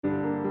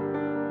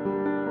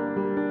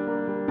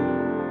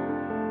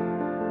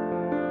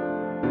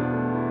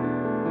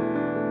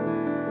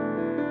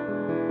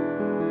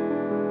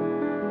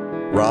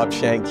Rob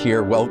Schenck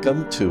here.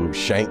 Welcome to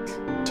Schenck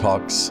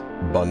Talks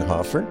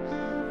Bonhoeffer,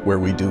 where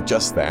we do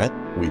just that.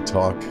 We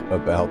talk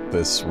about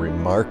this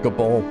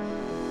remarkable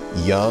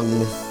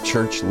young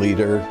church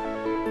leader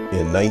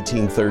in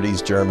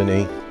 1930s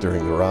Germany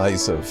during the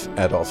rise of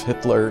Adolf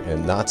Hitler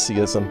and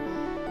Nazism,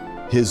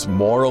 his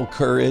moral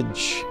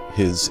courage,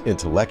 his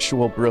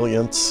intellectual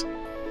brilliance,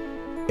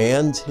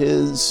 and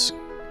his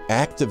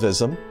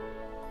activism,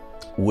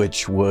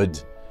 which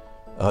would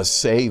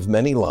save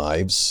many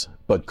lives,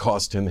 but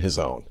cost him his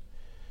own.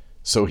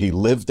 So he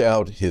lived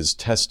out his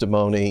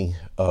testimony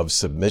of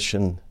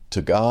submission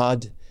to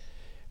God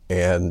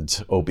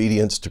and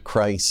obedience to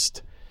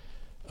Christ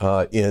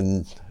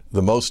in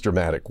the most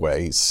dramatic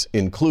ways,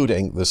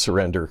 including the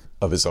surrender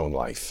of his own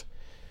life.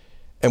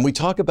 And we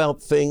talk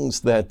about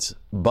things that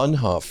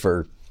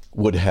Bonhoeffer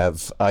would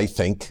have, I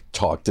think,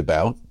 talked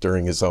about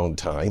during his own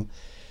time.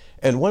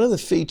 And one of the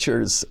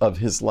features of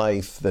his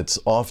life that's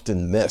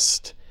often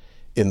missed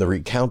in the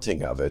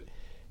recounting of it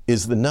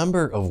is the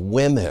number of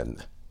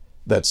women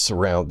that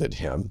surrounded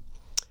him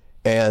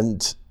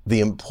and the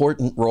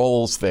important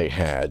roles they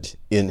had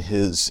in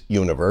his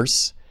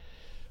universe.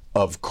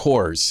 Of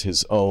course,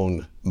 his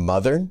own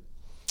mother,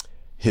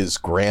 his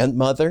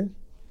grandmother,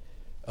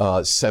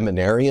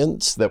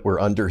 seminarians that were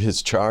under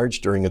his charge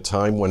during a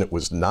time when it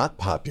was not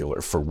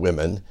popular for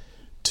women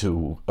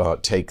to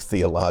take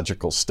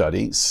theological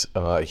studies.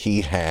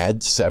 He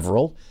had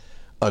several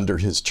under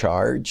his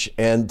charge,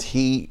 and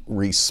he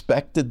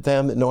respected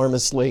them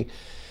enormously.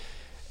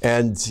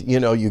 And,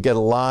 you get a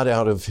lot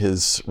out of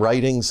his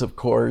writings, of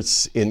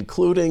course,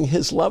 including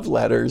his love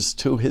letters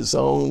to his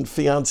own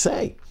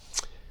fiancée,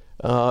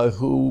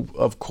 who,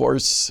 of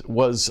course,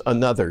 was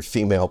another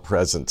female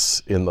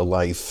presence in the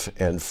life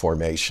and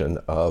formation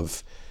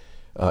of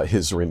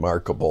his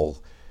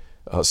remarkable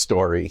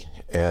story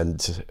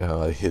and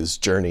his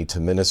journey to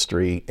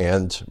ministry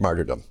and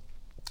martyrdom.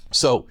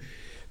 So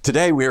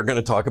today we are going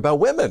to talk about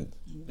women,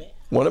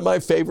 one of my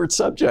favorite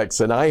subjects.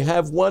 And I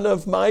have one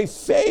of my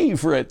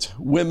favorite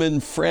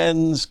women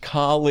friends,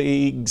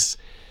 colleagues,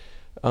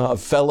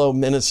 fellow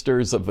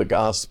ministers of the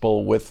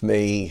gospel with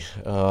me.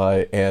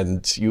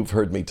 And you've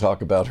heard me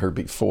talk about her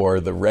before,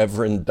 the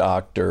Reverend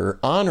Dr.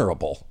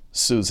 Honorable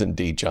Susan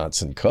D.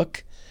 Johnson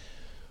Cook,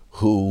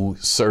 who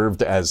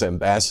served as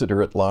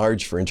ambassador at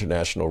large for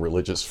international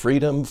religious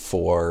freedom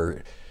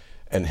for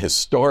an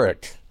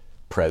historic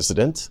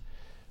president,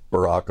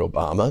 Barack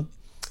Obama.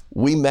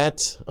 We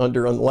met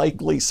under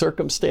unlikely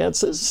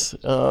circumstances,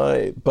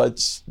 but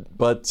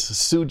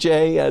Sue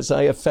J, as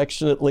I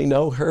affectionately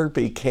know her,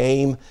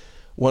 became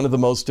one of the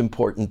most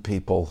important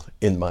people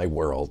in my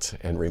world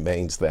and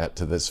remains that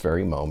to this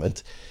very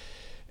moment.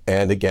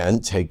 And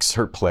again, takes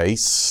her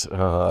place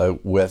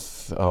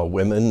with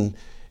women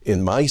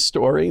in my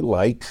story,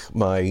 like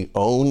my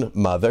own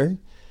mother,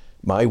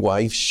 my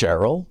wife,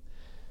 Cheryl,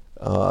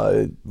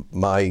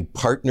 my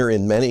partner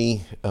in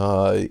many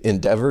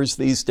endeavors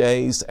these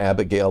days,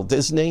 Abigail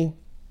Disney.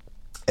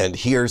 And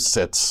here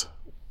sits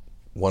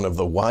one of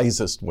the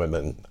wisest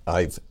women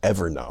I've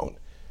ever known,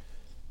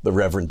 the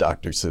Reverend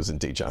Dr. Susan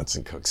D.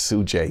 Johnson Cook.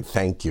 Sue J,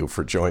 thank you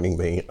for joining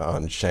me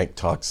on Schenck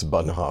Talks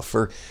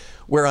Bonhoeffer.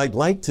 Where I'd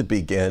like to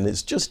begin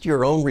is just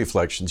your own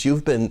reflections.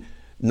 You've been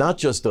not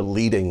just a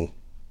leading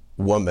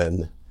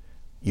woman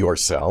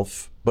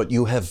yourself, but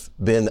you have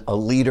been a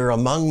leader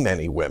among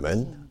many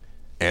women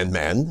and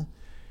men,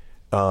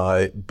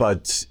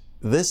 but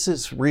this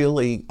is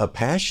really a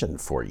passion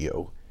for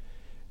you,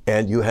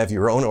 and you have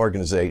your own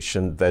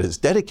organization that is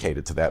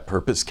dedicated to that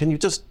purpose. Can you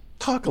just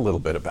talk a little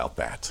bit about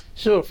that?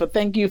 Sure.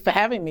 Thank you for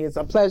having me. It's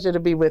a pleasure to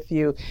be with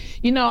you.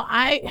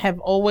 I have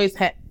always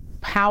had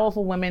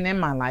powerful women in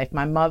my life.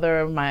 My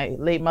mother, my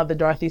late mother,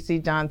 Dorothy C.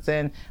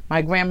 Johnson,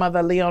 my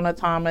grandmother, Leona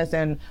Thomas,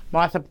 and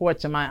Martha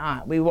Porcher, my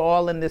aunt. We were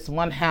all in this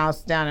one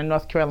house down in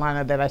North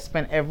Carolina that I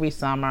spent every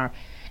summer.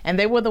 And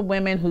they were the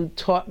women who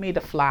taught me to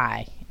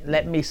fly,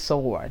 let me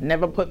soar,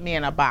 never put me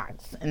in a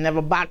box, and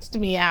never boxed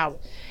me out.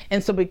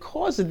 And so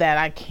because of that,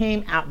 I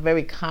came out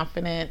very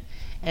confident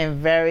and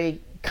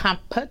very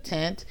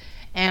competent.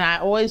 And I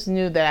always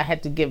knew that I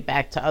had to give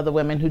back to other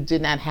women who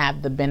did not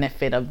have the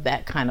benefit of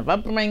that kind of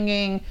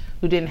upbringing,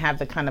 who didn't have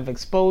the kind of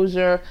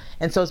exposure.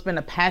 And so it's been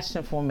a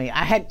passion for me.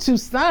 I had 2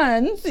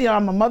 sons,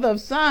 I'm a mother of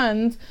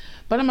sons,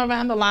 but I'm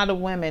around a lot of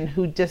women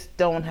who just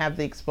don't have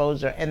the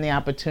exposure and the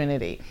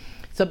opportunity.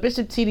 So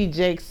Bishop T.D.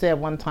 Jakes said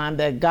one time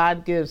that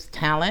God gives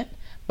talent,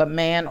 but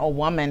man or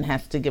woman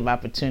has to give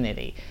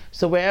opportunity.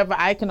 So wherever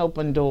I can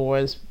open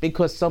doors,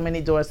 because so many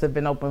doors have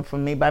been opened for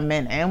me by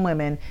men and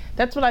women,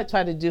 that's what I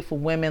try to do for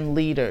women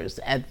leaders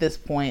at this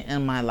point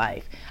in my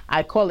life.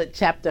 I call it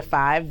chapter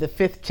 5, the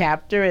 5th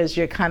chapter, as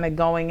you're kind of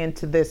going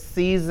into this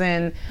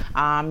season.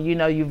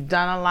 You've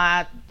done a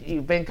lot,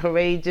 you've been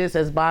courageous,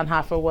 as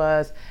Bonhoeffer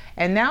was,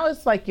 and now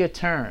it's like your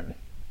turn.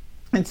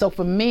 And so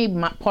for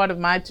me, part of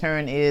my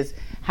turn is,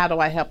 how do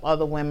I help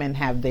other women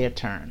have their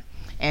turn?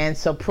 And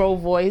so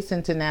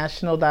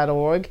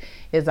provoiceinternational.org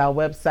is our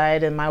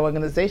website, and my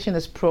organization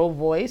is Pro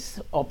Voice,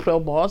 or Pro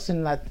Boss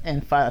in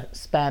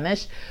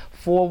Spanish,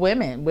 for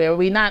women, where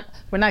we're not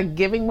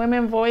giving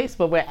women voice,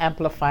 but we're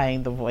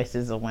amplifying the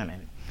voices of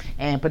women,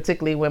 and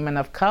particularly women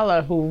of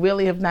color who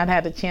really have not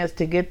had a chance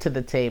to get to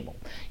the table.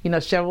 You know,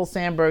 Sheryl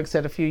Sandberg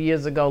said a few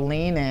years ago,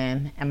 lean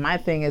in, and my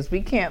thing is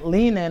we can't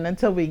lean in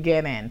until we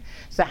get in.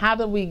 So how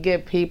do we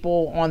get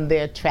people on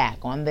their track,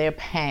 on their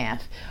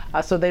path,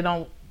 so they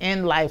don't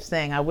end life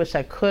saying, I wish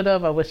I could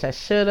have, I wish I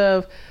should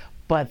have,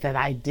 but that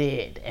I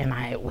did, and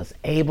I was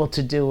able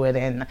to do it,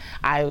 and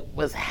I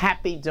was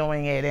happy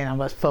doing it, and I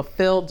was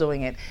fulfilled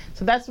doing it.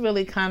 So that's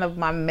really kind of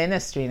my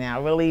ministry now,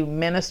 really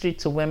ministry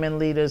to women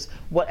leaders,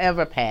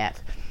 whatever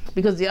path.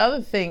 Because the other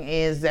thing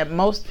is that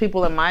most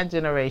people in my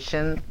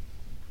generation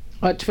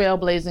are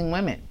trailblazing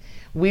women.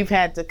 We've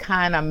had to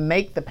kind of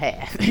make the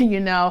path, you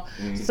know?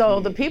 Mm-hmm. So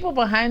the people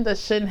behind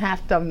us shouldn't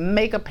have to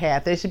make a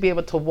path. They should be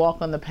able to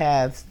walk on the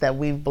paths that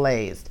we've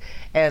blazed,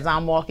 as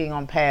I'm walking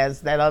on paths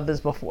that others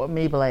before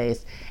me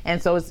blazed.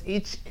 And so it's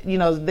each, you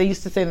know, they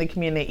used to say in the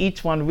community,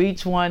 each one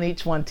reach one,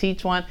 each one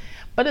teach one.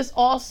 But it's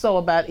also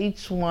about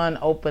each one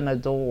open a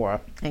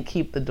door and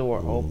keep the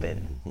door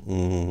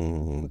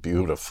open.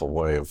 Beautiful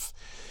way of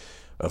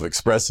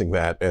expressing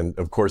that. And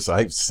of course,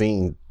 I've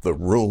seen the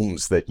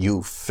rooms that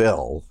you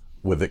fill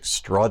with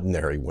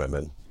extraordinary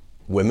women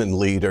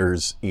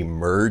leaders,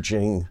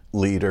 emerging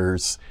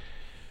leaders.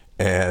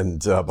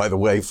 And by the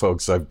way,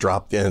 folks, I've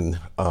dropped in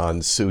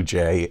on Sue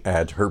J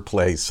at her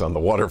place on the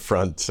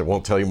waterfront. I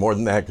won't tell you more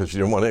than that because she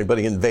didn't want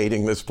anybody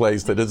invading this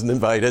place that isn't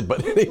invited.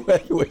 But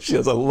anyway, she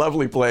has a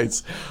lovely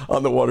place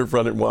on the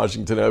waterfront in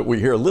Washington.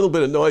 We hear a little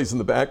bit of noise in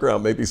the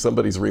background. Maybe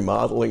somebody's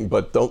remodeling,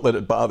 but don't let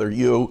it bother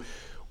you.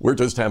 We're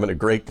just having a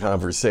great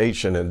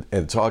conversation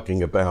and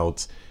talking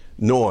about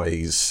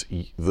noise,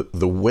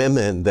 the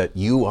women that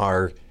you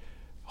are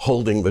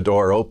holding the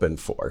door open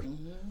for,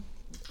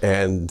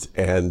 and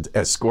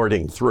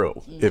escorting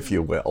through, if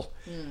you will,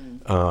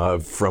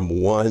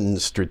 from one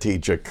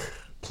strategic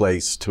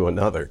place to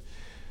another,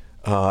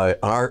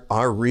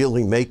 are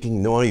really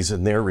making noise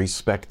in their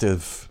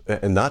respective,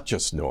 and not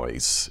just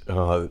noise.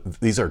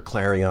 These are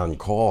clarion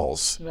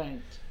calls. Right.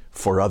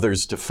 For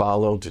others to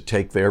follow, to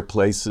take their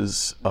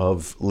places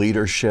of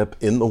leadership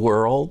in the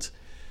world,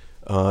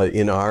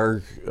 in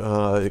our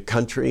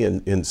country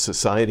and in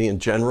society in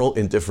general,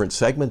 in different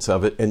segments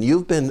of it. And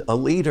you've been a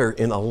leader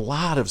in a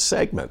lot of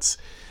segments.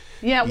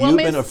 Yeah, well, you've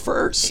been a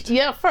first.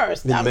 Yeah,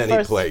 first. In many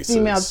first places.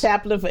 Female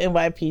chaplain for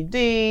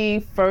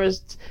NYPD,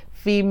 first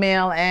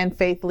female and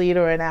faith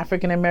leader and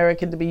African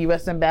American to be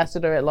U.S.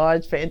 Ambassador at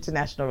Large for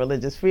International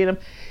Religious Freedom.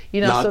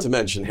 You know, not to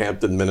mention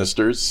Hampton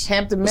Ministers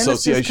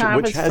Association,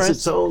 which has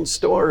its own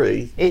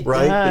story, it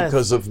right? Does.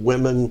 Because of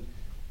women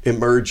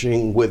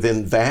emerging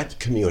within that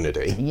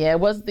community. Yeah,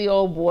 it was the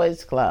old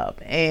boys club.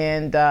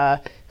 And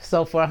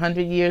so for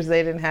 100 years,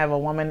 they didn't have a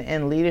woman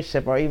in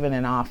leadership or even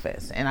in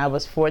office. And I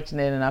was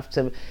fortunate enough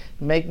to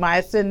make my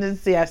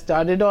ascendancy. I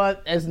started on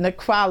as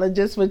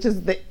necrologist, which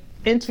is the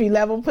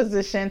entry-level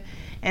position,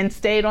 and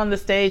stayed on the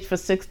stage for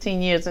 16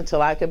 years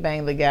until I could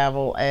bang the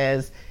gavel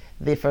as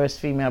the first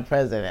female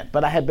president.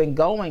 But I had been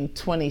going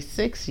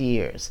 26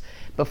 years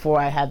before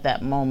I had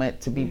that moment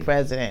to be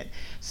president.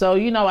 So,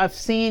 you know, I've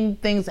seen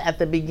things at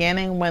the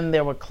beginning when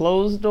there were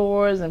closed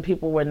doors and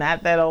people were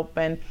not that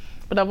open,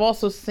 but I've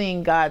also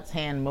seen God's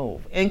hand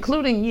move,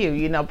 including you.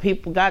 You know,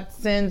 God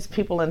sends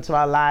people into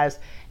our lives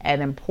at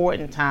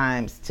important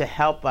times to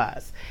help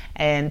us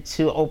and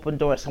to open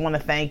doors. I want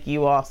to thank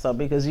you also,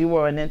 because you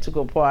were an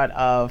integral part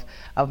of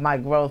my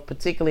growth,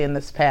 particularly in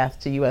this path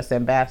to U.S.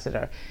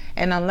 Ambassador.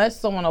 And unless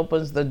someone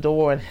opens the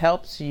door and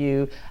helps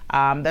you,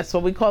 that's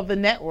what we call the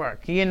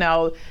network. You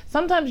know,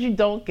 sometimes you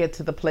don't get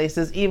to the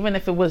places, even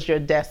if it was your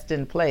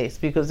destined place,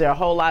 because there are a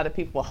whole lot of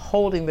people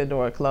holding the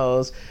door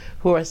closed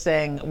who are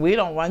saying, we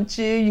don't want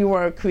you. You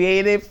were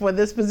created for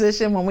this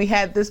position. When we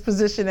had this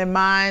position in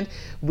mind,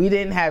 we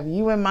didn't have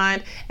you in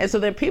mind. And so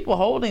there are people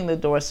holding the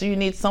door. So you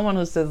need someone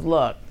who says,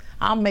 look,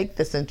 I'll make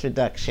this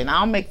introduction.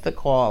 I'll make the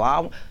call.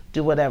 I'll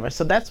do whatever.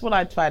 So that's what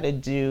I try to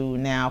do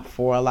now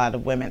for a lot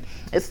of women.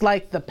 It's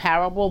like the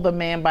parable, the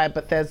man by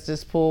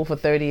Bethesda's pool for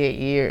 38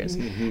 years.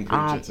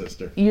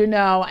 Sister. You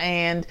know,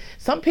 and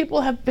some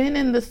people have been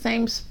in the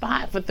same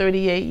spot for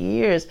 38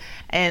 years.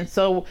 And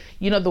so,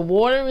 you know, the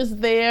water is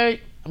there,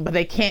 but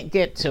they can't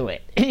get to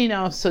it. You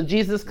know, so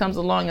Jesus comes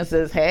along and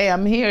says, hey,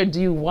 I'm here.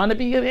 Do you want to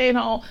be made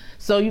whole?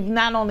 So you've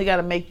not only got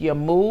to make your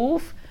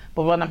move,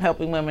 but what I'm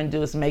helping women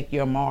do is make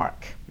your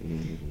mark.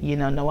 You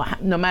know,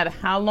 no matter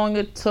how long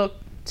it took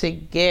to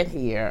get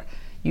here,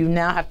 you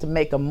now have to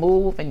make a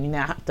move and you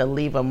now have to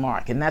leave a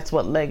mark. And that's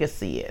what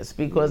legacy is,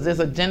 because there's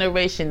a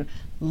generation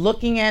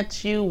looking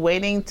at you,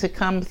 waiting to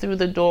come through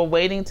the door,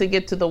 waiting to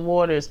get to the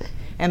waters.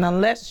 And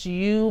unless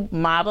you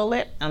model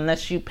it,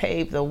 unless you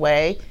pave the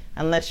way,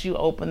 unless you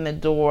open the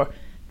door,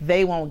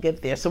 they won't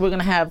get there. So we're going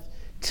to have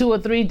 2 or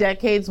 3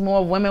 decades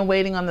more women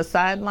waiting on the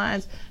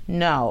sidelines.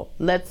 No,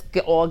 let's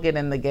all get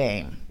in the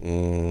game.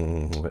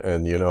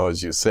 And you know,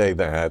 as you say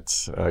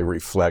that, I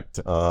reflect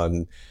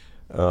on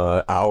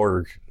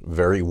our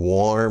very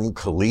warm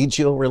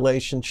collegial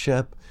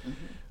relationship,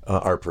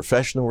 our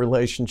professional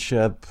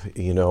relationship.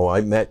 You know,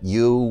 I met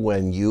you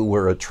when you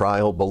were a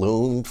trial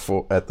balloon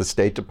at the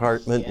State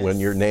Department, when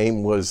your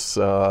name was,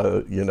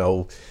 let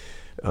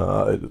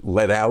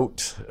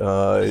out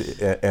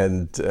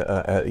and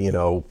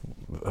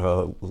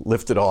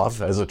lifted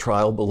off as a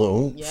trial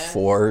balloon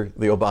for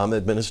the Obama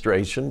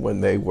administration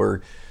when they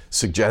were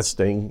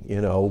suggesting,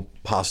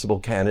 possible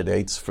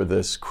candidates for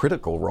this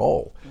critical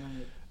role.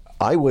 Right.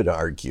 I would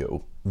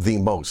argue the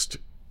most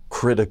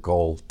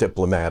critical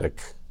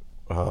diplomatic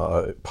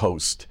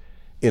post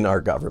in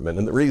our government.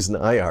 And the reason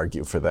I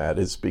argue for that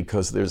is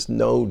because there's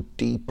no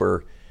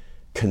deeper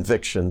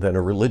conviction than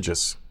a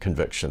religious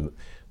conviction.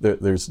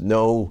 There's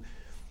no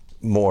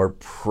more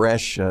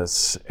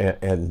precious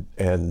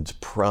and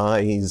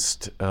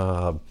prized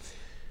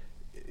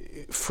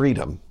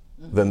freedom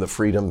than the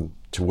freedom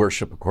to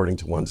worship according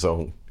to one's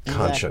own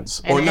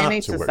conscience, or not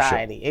to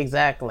society. worship.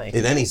 Exactly.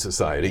 In any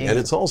society. And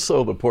it's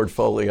also the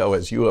portfolio,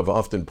 as you have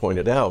often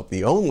pointed out,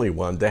 the only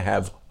one to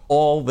have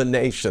all the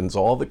nations,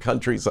 all the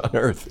countries on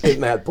earth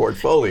in that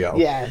portfolio.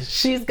 Yeah,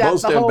 she's got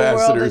most the whole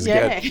ambassadors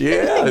world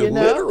get,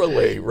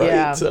 literally,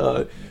 right?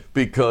 Yeah.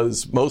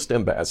 Because most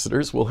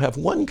ambassadors will have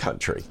one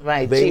country.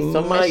 Right. They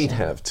might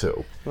have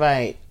two.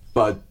 Right.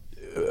 But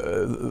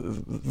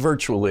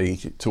virtually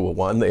 2 to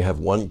 1, they have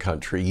one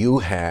country. You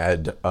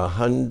had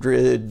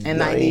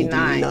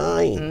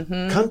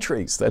 199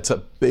 countries. That's a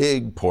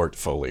big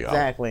portfolio.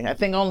 Exactly. I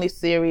think only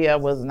Syria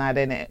was not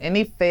in it.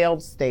 Any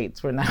failed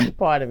states were not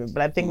part of it,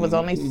 but I think it was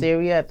only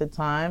Syria at the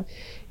time.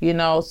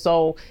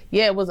 So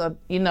yeah, it was a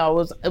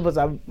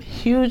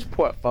huge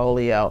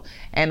portfolio,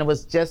 and it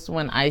was just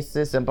when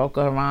ISIS and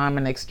Boko Haram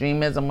and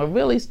extremism were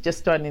really just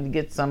starting to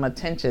get some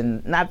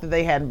attention. Not that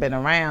they hadn't been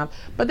around,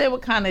 but they were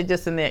kind of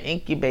just in their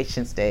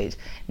incubation stage.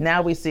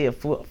 Now we see it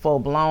full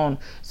blown.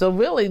 So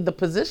really, the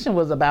position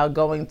was about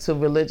going to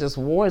religious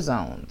war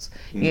zones,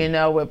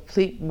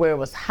 where it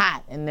was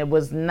hot and it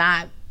was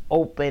not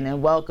open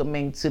and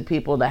welcoming to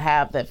people to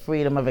have that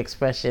freedom of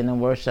expression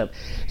and worship.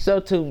 So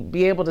to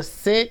be able to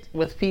sit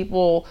with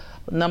people,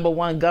 number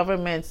one,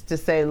 governments to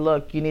say,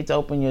 look, you need to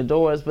open your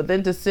doors, but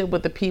then to sit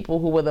with the people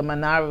who were the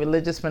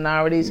religious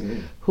minorities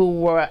who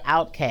were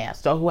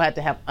outcast or who had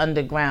to have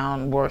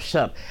underground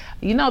worship.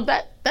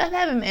 That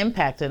had an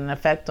impact and an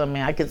effect on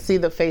me. I could see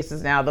the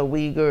faces now, the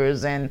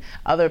Uyghurs and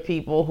other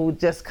people who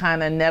just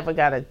kind of never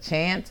got a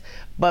chance.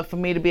 But for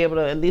me to be able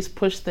to at least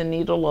push the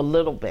needle a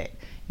little bit,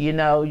 you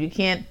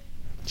can't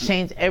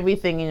change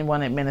everything in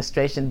one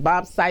administration.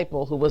 Bob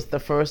Seipel, who was the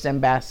first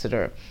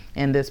ambassador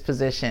in this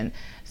position,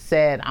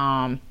 said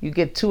you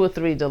get 2 or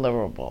 3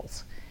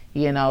 deliverables.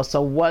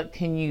 So what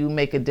can you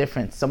make a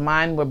difference? So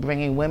mine were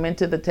bringing women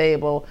to the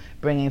table,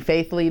 bringing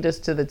faith leaders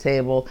to the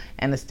table,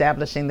 and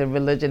establishing the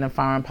Religion and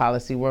Foreign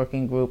Policy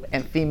Working Group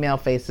and Female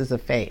Faces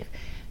of Faith.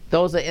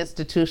 Those are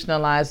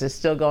institutionalized. They're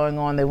still going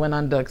on. They went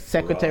under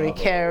Secretary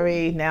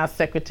Kerry, now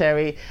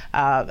Secretary,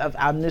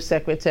 our new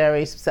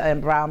Secretary,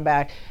 Sam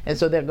Brownback, and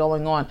so they're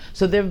going on.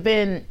 So there have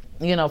been,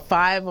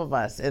 5 of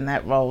us in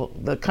that role.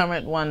 The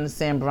current one is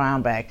Sam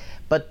Brownback.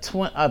 But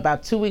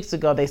about 2 weeks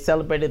ago, they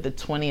celebrated the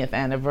 20th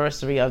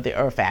anniversary of the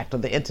IRF Act, or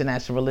the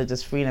International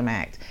Religious Freedom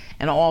Act.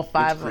 And all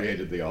 5 Which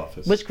created the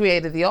office. Which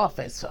created the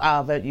office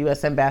of the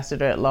U.S.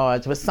 Ambassador at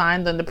Large. Was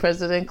signed under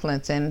President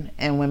Clinton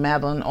and when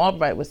Madeleine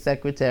Albright was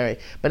Secretary.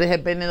 But it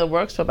had been in the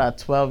works for about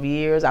 12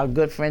 years. Our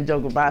good friend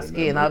Joe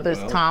Grabowski and others,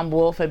 Tom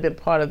Wolfe, had been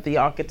part of the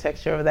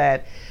architecture of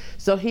that.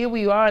 So here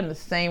we are in the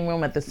same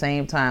room at the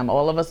same time,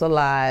 all of us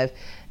alive.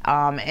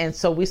 And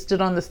so we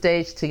stood on the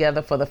stage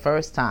together for the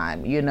first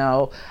time,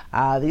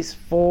 these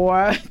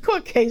 4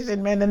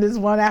 Caucasian men and this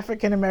 1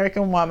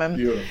 African-American woman.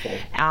 Beautiful.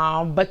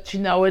 But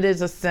it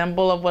is a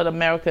symbol of what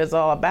America is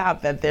all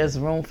about, that there's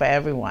room for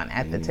everyone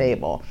at the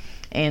table.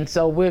 And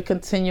so we're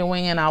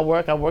continuing in our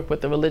work. I work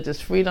with the Religious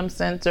Freedom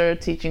Center,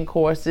 teaching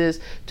courses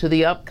to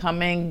the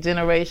upcoming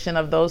generation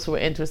of those who are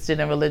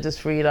interested in religious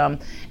freedom.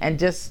 And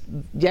just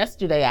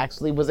yesterday,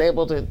 actually, was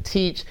able to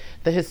teach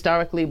the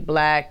historically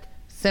Black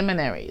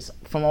seminaries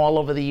from all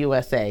over the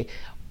USA,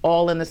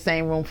 all in the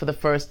same room for the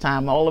first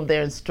time, all of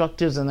their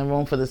instructors in the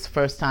room for this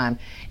first time.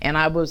 And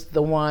I was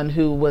the one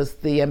who was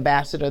the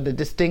ambassador, the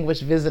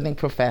distinguished visiting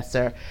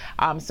professor.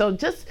 So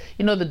just,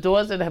 the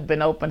doors that have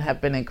been open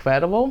have been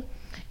incredible.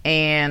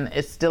 And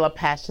it's still a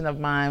passion of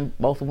mine,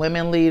 both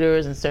women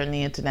leaders and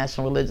certainly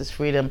international religious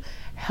freedom,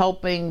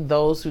 helping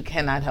those who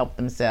cannot help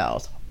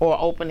themselves, or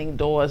opening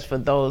doors for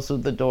those who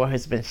the door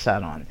has been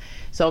shut on.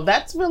 So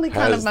that's really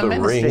kind of my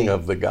ministry. Has the ring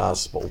of the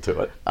gospel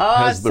to it. Oh,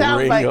 has it the sounds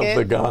ring like of it.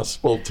 the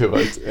gospel to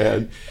it.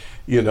 And,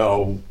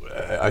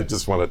 I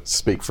just want to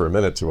speak for a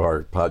minute to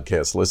our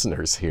podcast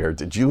listeners here.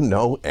 Did you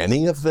know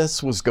any of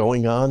this was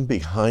going on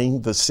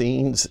behind the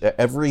scenes?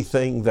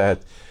 Everything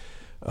that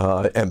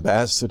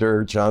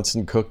Ambassador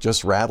Johnson Cook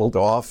just rattled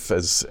off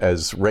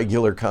as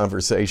regular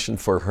conversation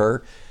for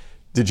her.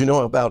 Did you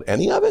know about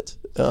any of it?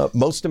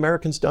 Most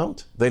Americans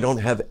don't. They don't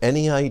have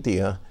any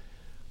idea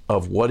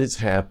of what is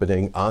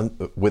happening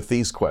with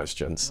these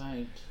questions,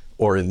 right,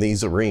 or in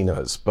these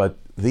arenas, but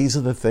these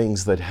are the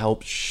things that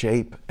help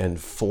shape and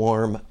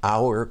form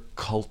our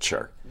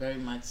culture. Very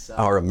much so.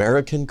 Our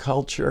American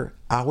culture,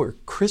 our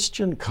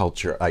Christian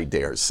culture, I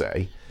dare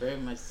say. Very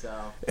much so.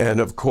 And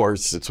of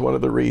course, it's one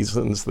of the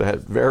reasons that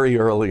very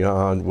early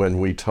on when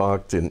we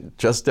talked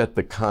just at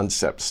the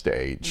concept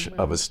stage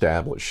of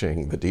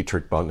establishing the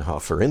Dietrich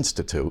Bonhoeffer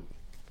Institute,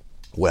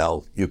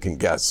 well, you can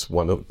guess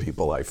one of the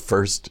people I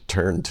first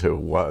turned to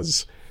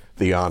was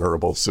the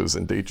Honorable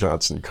Susan D.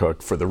 Johnson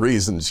Cook, for the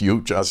reasons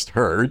you just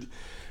heard,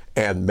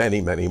 and many,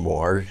 many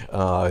more.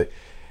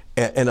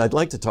 And I'd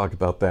like to talk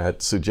about that,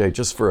 Sujay,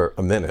 just for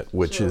a minute,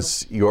 which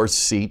is your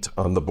seat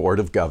on the Board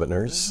of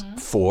Governors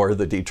for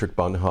the Dietrich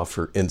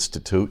Bonhoeffer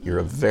Institute. You're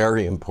a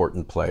very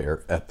important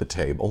player at the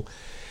table.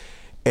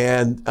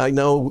 And I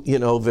know,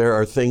 there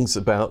are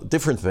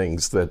different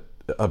things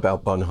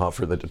about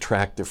Bonhoeffer that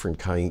attract different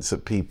kinds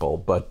of people.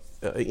 But,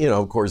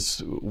 of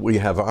course, we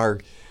have our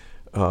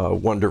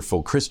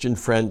wonderful Christian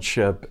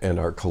friendship and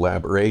our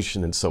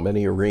collaboration in so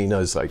many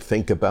arenas. I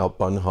think about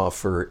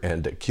Bonhoeffer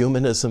and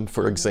ecumenism,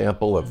 for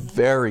example, a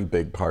very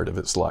big part of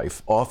his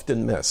life,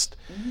 often missed,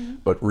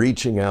 but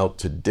reaching out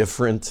to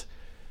different,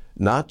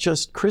 not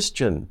just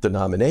Christian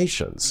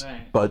denominations,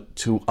 but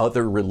to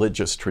other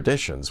religious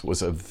traditions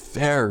was a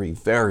very,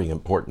 very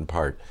important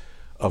part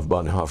of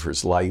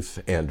Bonhoeffer's life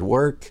and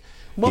work.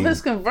 Well,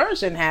 his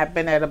conversion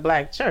happened at a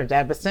black church,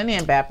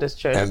 Abyssinian Baptist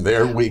Church. And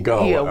there we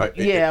go.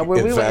 Where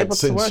we were able to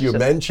since worship. You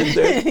mentioned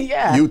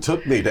it, you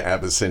took me to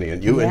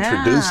Abyssinian. You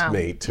introduced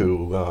me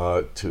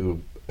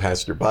to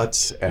Pastor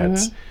Butts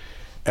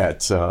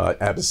at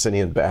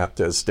Abyssinian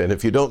Baptist. And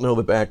if you don't know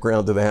the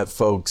background to that,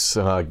 folks,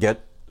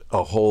 get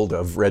a hold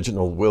of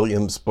Reginald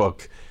Williams'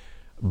 book,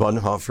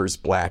 Bonhoeffer's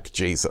Black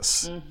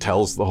Jesus.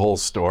 Tells the whole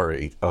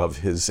story of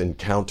his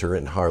encounter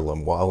in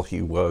Harlem while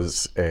he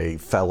was a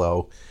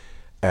fellow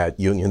at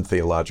Union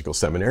Theological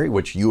Seminary,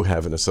 which you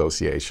have an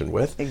association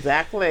with.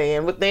 Exactly,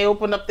 and they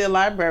opened up their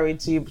library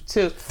to you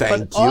too.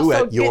 Thank you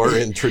at your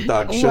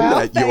introduction,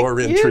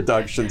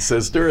 introduction,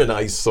 sister. And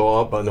I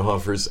saw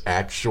Bonhoeffer's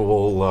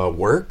actual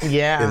work in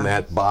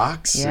that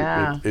box.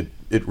 Yeah.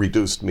 It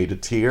reduced me to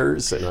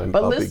tears, and I'll be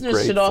grateful. But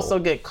listeners should also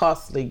get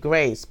Costly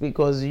Grace,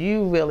 because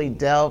you really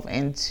delve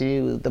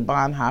into the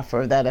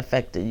Bonhoeffer that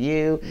affected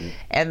you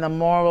and the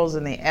morals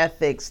and the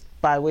ethics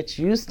by which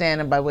you stand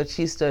and by which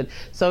he stood.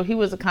 So he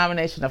was a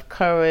combination of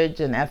courage,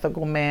 an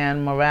ethical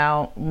man,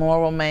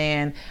 moral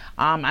man.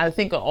 I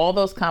think of all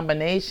those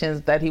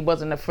combinations, that he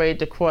wasn't afraid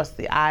to cross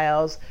the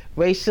aisles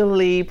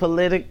racially,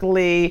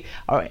 politically,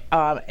 or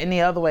any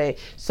other way.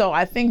 So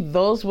I think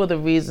those were the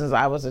reasons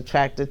I was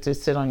attracted to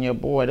sit on your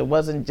board. It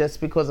wasn't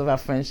just because of our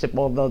friendship,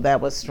 although that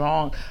was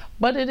strong,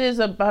 but it is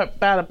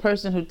about a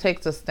person who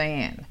takes a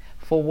stand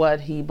for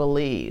what he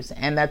believes.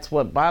 And that's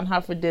what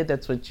Bonhoeffer did,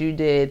 that's what you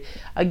did,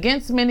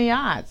 against many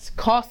odds.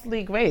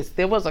 Costly grace.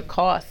 There was a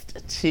cost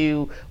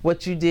to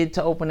what you did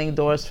to opening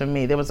doors for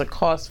me. There was a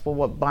cost for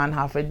what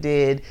Bonhoeffer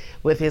did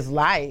with his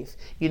life,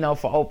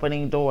 for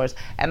opening doors.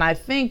 And I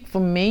think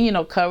for me,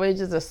 courage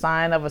is a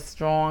sign of a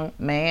strong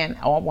man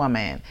or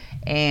woman.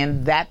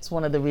 And that's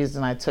one of the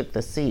reasons I took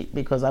the seat,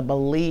 because I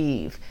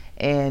believe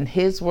in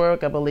his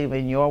work, I believe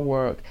in your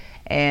work,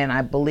 and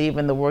I believe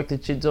in the work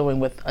that you're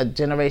doing with a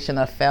generation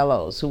of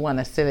fellows who want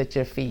to sit at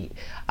your feet,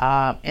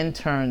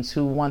 interns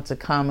who want to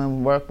come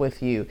and work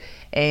with you.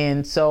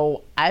 And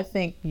so I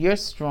think you're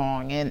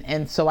strong.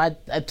 And so I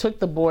took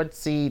the board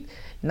seat,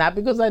 not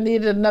because I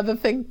needed another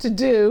thing to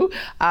do,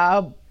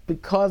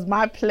 because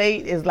my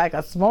plate is like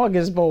a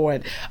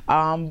smorgasbord,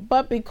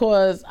 but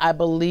because I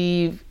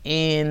believe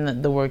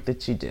in the work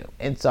that you do.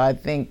 And so I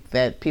think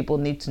that people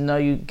need to know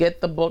you.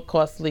 Get the book,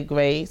 Costly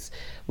Grace.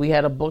 We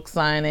had a book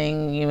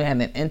signing. You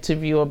had an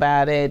interview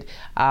about it.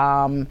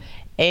 And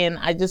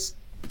I just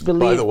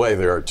believe... By the way,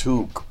 there are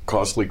two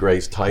Costly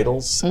Grace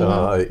titles.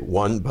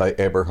 One by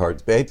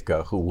Eberhard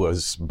Bethge, who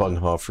was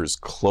Bonhoeffer's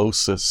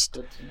closest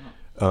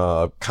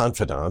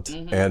confidant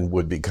and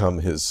would become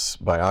his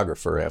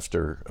biographer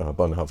after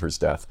Bonhoeffer's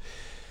death.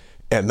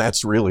 And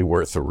that's really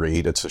worth a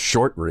read. It's a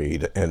short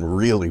read and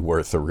really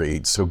worth a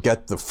read. So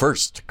get the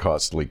first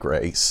Costly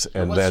Grace.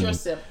 And then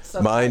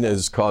mine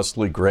is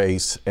Costly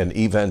Grace and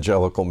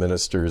Evangelical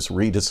Ministers'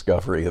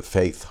 Rediscovery of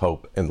Faith,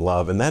 Hope, and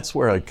Love. And that's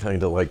where I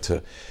kind of like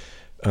to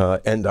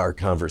end our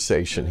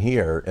conversation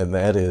here. And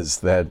that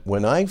is that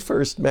when I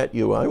first met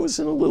you, I was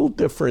in a little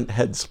different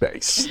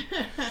headspace.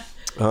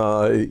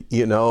 I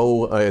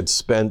had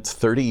spent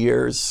 30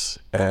 years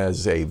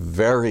as a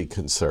very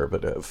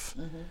conservative,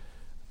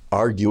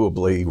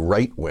 arguably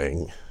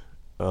right-wing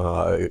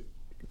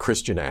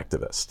Christian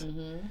activist.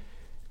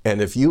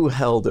 And if you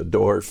held a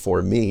door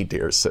for me,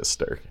 dear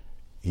sister,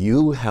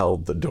 you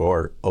held the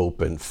door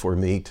open for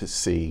me to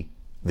see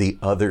the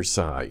other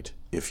side,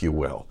 if you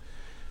will.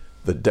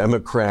 The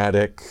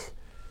democratic,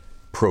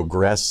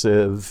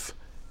 progressive,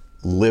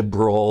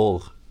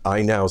 liberal,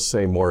 I now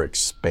say more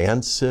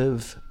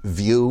expansive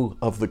view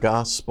of the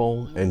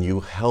gospel, and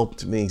you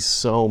helped me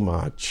so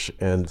much.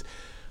 And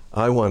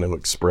I want to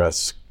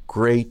express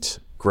great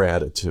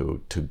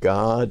gratitude to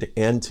God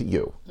and to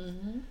you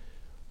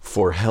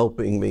for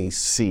helping me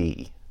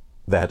see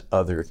that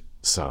other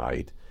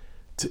side,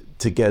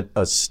 to get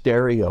a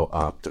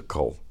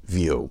stereooptical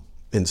view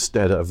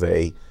instead of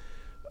a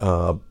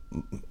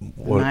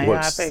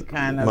myopic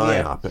kind of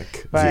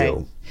myopic right.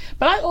 view.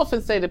 But I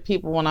often say to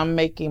people when I'm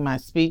making my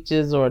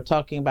speeches or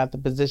talking about the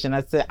position,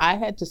 I said I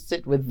had to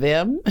sit with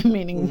them,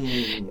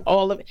 meaning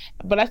all of it.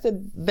 But I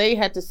said they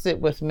had to sit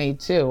with me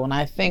too. And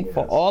I think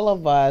for all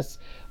of us,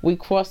 we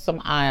crossed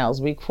some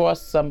aisles, we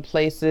crossed some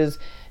places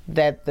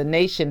that the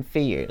nation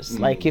fears.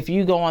 Like if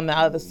you go on the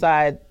other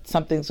side,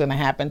 something's going to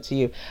happen to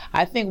you.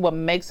 I think what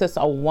makes us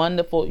a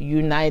wonderful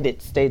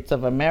United States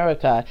of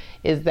America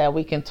is that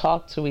we can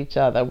talk to each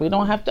other. We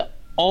don't have to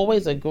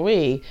always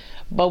agree,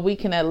 but we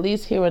can at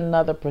least hear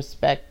another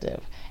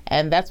perspective.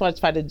 And that's what I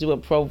try to do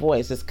at Pro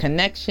Voice. It's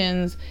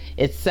connections,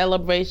 it's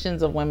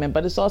celebrations of women,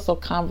 but it's also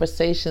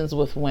conversations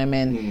with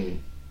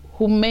women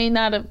who may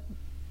not have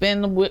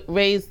been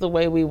raised the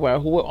way we were,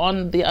 who were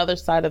on the other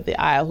side of the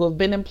aisle, who have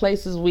been in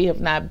places we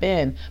have not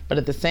been, but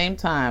at the same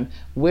time,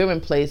 we're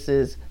in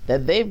places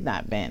that they've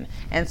not been.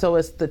 And so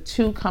it's the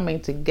two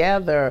coming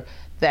together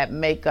that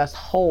make us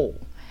whole.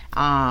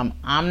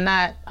 I'm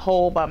not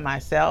whole by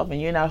myself, and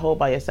you're not whole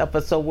by yourself,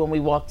 but so when we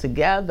walk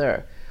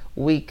together,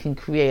 we can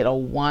create a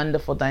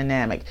wonderful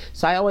dynamic.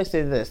 So I always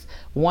say this,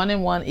 1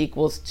 and 1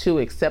 equals 2,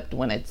 except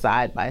when it's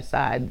side by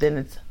side, then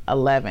it's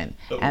 11.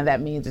 And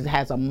that means it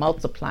has a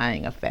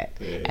multiplying effect.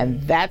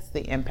 And that's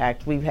the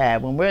impact we've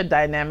had. When we're a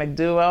dynamic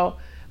duo,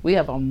 we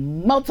have a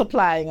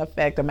multiplying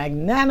effect, a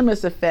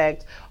magnanimous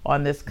effect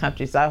on this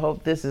country. So I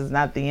hope this is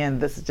not the end.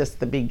 This is just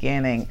the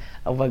beginning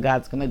of what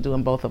God's going to do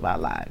in both of our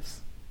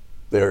lives.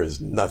 There is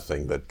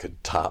nothing that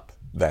could top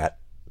that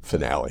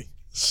finale.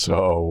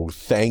 So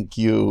thank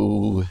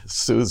you,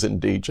 Susan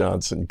D.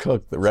 Johnson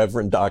Cook, the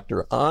Reverend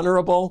Dr.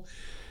 Honorable.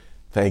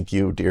 Thank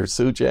you, dear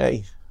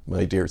Sujay,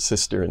 my dear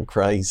sister in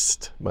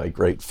Christ, my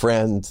great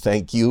friend.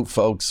 Thank you,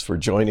 folks, for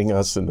joining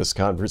us in this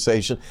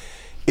conversation.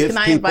 Can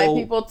I invite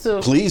people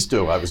to? Please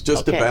do. I was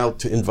just about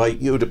to invite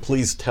you to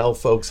please tell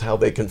folks how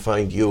they can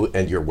find you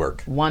and your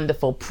work.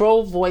 Wonderful.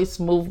 Pro Voice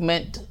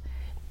Movement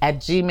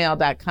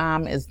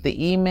 @gmail.com is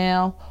the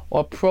email,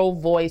 or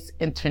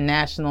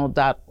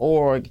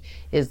provoiceinternational.org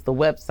is the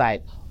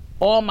website.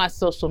 All my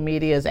social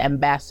media is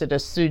Ambassador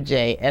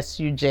Sujay,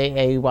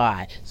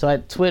 Sujay. So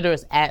at Twitter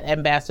it's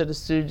 @Ambassador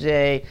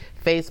Sujay,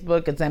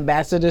 Facebook it's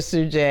Ambassador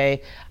Sujay,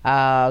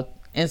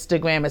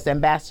 Instagram it's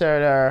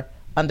Ambassador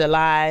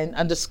 _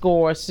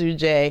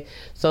 Sujay.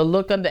 So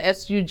look under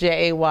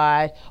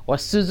Sujay or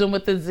Susan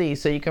with a Z,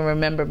 so you can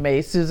remember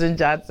me, Susan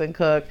Johnson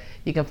Cook.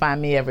 You can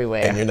find me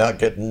everywhere. And you're not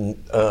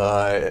getting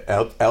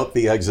out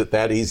the exit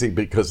that easy,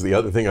 because the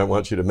other thing I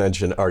want you to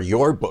mention are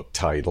your book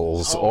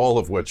titles, all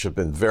of which have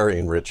been very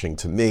enriching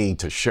to me,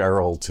 to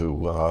Cheryl,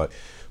 to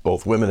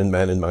both women and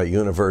men in my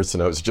universe.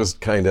 And I was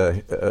just kind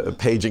of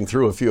paging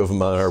through a few of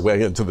them on our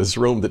way into this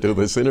room to do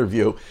this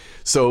interview.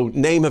 So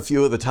name a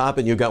few of the top,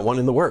 and you got one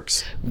in the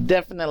works.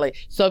 Definitely.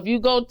 So if you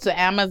go to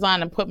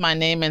Amazon and put my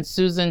name in,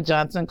 Susan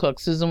Johnson Cook,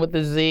 Susan with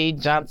a Z,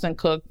 Johnson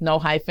Cook, no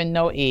hyphen,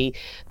 no E.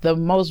 The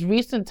most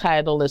recent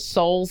title is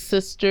Soul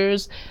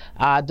Sisters,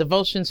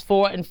 Devotions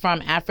for and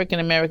from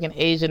African American,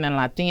 Asian, and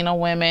Latino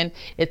women.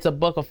 It's a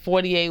book of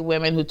 48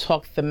 women who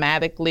talk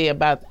thematically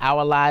about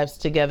our lives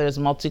together as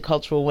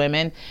multicultural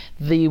women.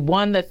 The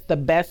one that's the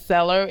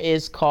bestseller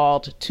is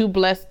called Too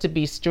Blessed to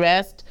Be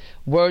Stressed,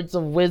 Words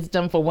of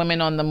Wisdom for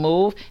Women on the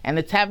Move. And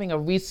it's having a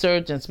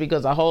resurgence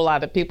because a whole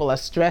lot of people are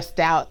stressed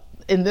out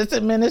in this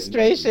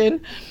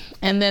administration.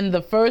 And then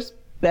the first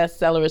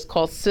bestseller is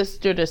called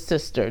Sister to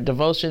Sister,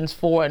 Devotions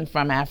for and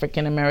from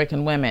African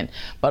American Women.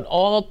 But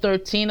all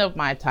 13 of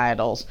my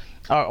titles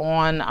are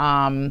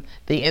on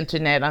the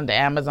internet under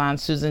Amazon,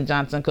 Susan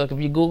Johnson Cook. If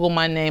you Google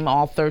my name,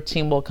 all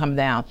 13 will come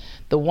down.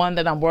 The one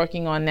that I'm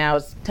working on now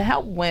is to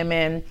help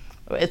women.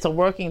 It's a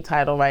working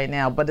title right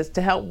now, but it's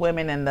to help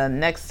women in the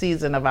next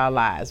season of our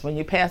lives. When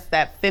you pass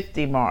that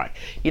 50 mark,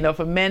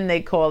 for men,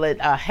 they call it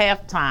a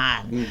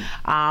halftime.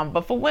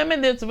 But for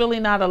women, there's really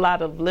not a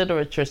lot of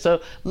literature.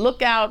 So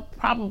look out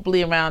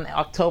probably around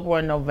October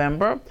or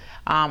November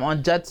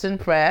on Judson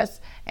Press.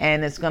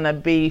 And it's going to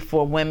be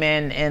for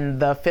women in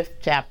the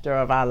 5th chapter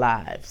of our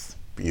lives.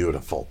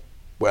 Beautiful.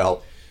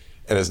 Well,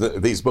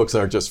 and these books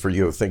aren't just for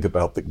you. Think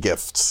about the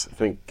gifts.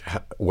 Think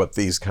what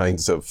these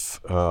kinds of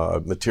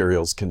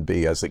materials can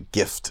be as a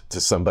gift to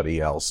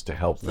somebody else to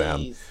help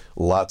them.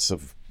 Lots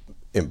of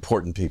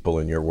important people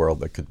in your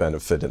world that could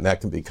benefit, and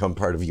that can become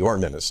part of your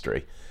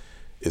ministry,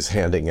 is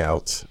handing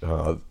out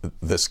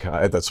this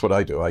kind. That's what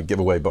I do. I give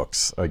away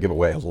books. I give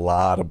away a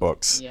lot of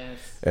books. Yes.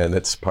 And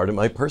it's part of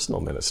my personal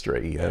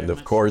ministry. And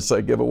of course,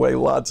 I give away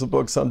lots of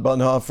books on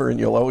Bonhoeffer, and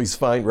you'll always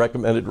find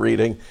recommended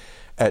reading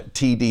at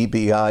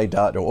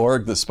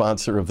tdbi.org, the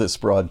sponsor of this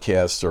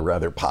broadcast, or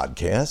rather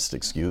podcast,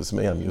 excuse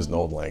me, I'm using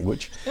old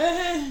language.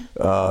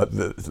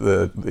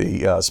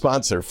 The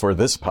sponsor for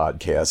this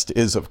podcast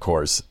is, of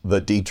course,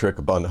 the Dietrich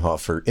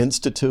Bonhoeffer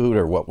Institute,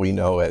 or what we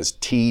know as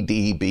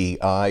tdbi.org,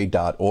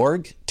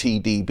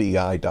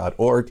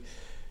 tdbi.org.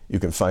 You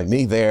can find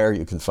me there.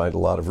 You can find a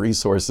lot of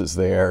resources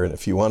there. And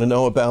if you want to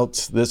know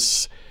about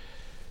this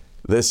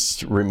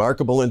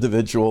remarkable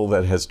individual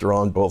that has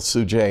drawn both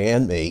Sujay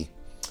and me,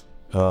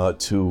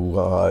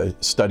 to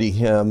study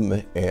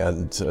him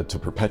and to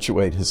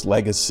perpetuate his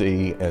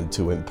legacy and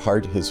to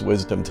impart his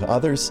wisdom to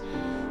others,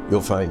 you'll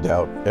find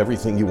out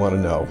everything you want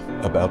to know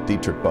about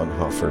Dietrich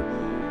Bonhoeffer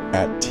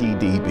at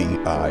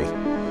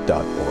tdbi.org.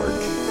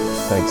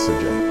 Thanks,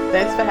 Sujay.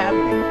 Thanks for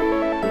having me.